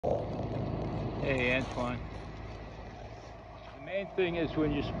Hey Antoine, the main thing is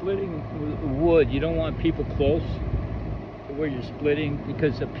when you're splitting wood, you don't want people close to where you're splitting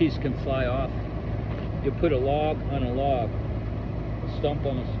because a piece can fly off. You put a log on a log, a stump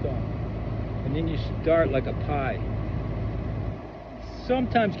on a stump, and then you start like a pie.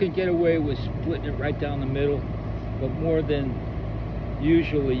 Sometimes can get away with splitting it right down the middle, but more than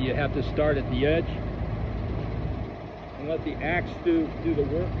usually you have to start at the edge and let the axe do the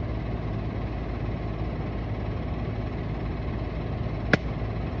work.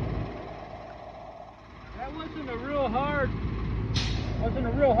 That wasn't a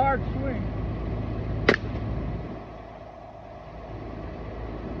real hard swing.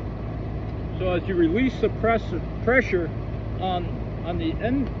 So as you release the pressure on the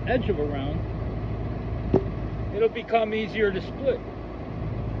edge of a round, it'll become easier to split.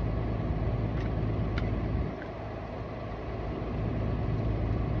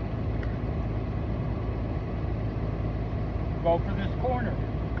 Go for this corner.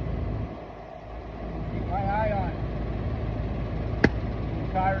 Keep my eye on it the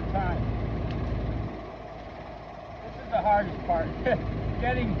entire time. This is the hardest part.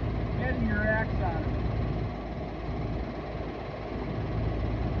 getting your axe on it.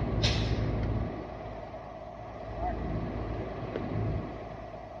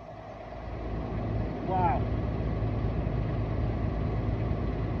 Wow.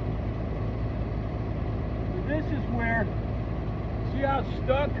 So this is where, see how it's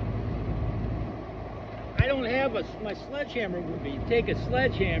stuck? I don't have my sledgehammer with me. Take a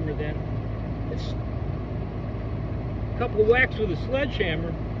sledgehammer then. It's a couple of whacks with a sledgehammer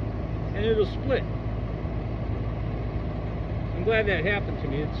and it'll split. I'm glad that happened to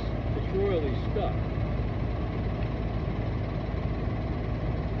me. It's royally stuck.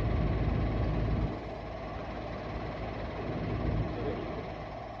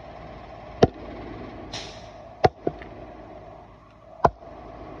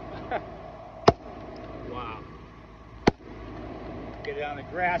 Wow. Get it on the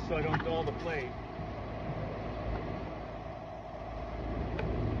grass so I don't dull the blade.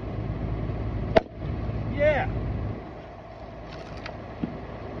 Yeah.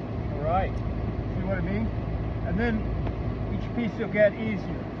 All right. See what I mean? And then each piece will get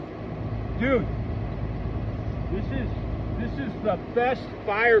easier. Dude, this is the best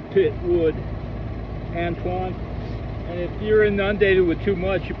fire pit wood, Antoine. And if you're inundated with too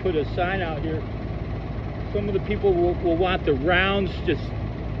much, you put a sign out here. Some of the people will want the rounds just,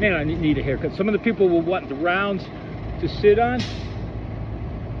 man, I need a haircut. Some of the people will want the rounds to sit on.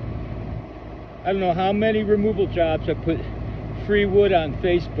 I don't know how many removal jobs I put free wood on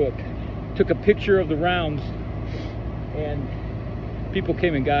Facebook. Took a picture of the rounds and people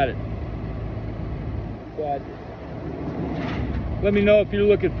came and got it. But let me know if you're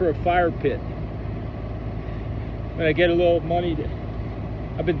looking for a fire pit. When I get a little money,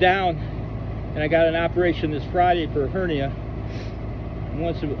 I've been down and I got an operation this Friday for a hernia. And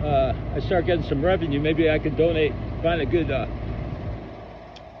once I start getting some revenue, maybe I can donate, find a good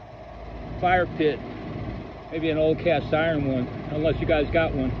fire pit, maybe an old cast iron one, unless you guys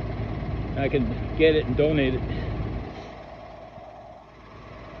got one. I can get it and donate it.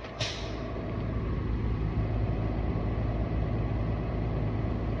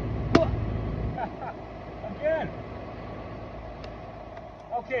 Again.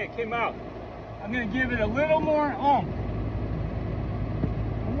 Okay, it came out. I'm going to give it a little more oomph.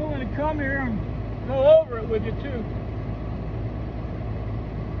 I'm willing to come here and go over it with you too.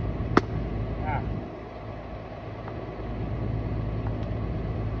 Ah.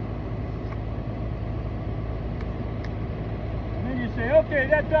 And then you say, okay,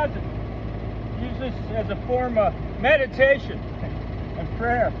 that does it. Use this as a form of meditation and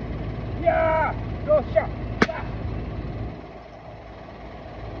prayer. Yeah! Go shot!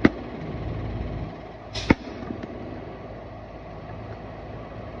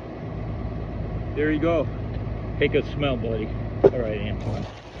 There you go. Take a smell, buddy. All right, Antoine.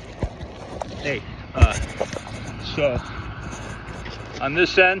 Hey, so on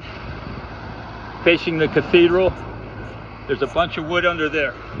this end, facing the cathedral, there's a bunch of wood under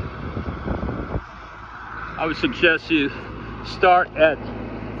there. I would suggest you start at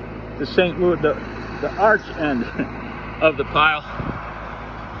the St. Louis, the arch end of the pile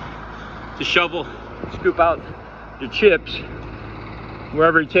to shovel, scoop out your chips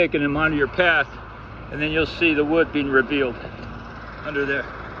wherever you're taking them onto your path, and then you'll see the wood being revealed under there.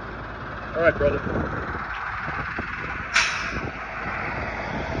 All right, brother.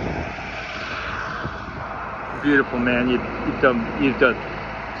 Beautiful, man. You've done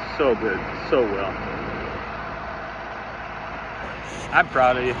so good, so well. I'm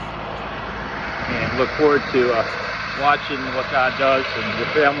proud of you, and look forward to watching what God does and your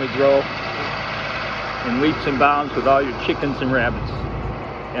family grow in leaps and bounds with all your chickens and rabbits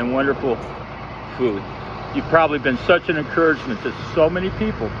and wonderful food. You've probably been such an encouragement to so many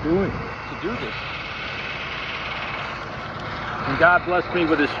people to do this. And God blessed me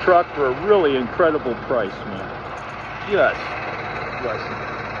with this truck for a really incredible price, man. Yes, bless him.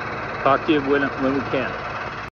 Talk to you when we can.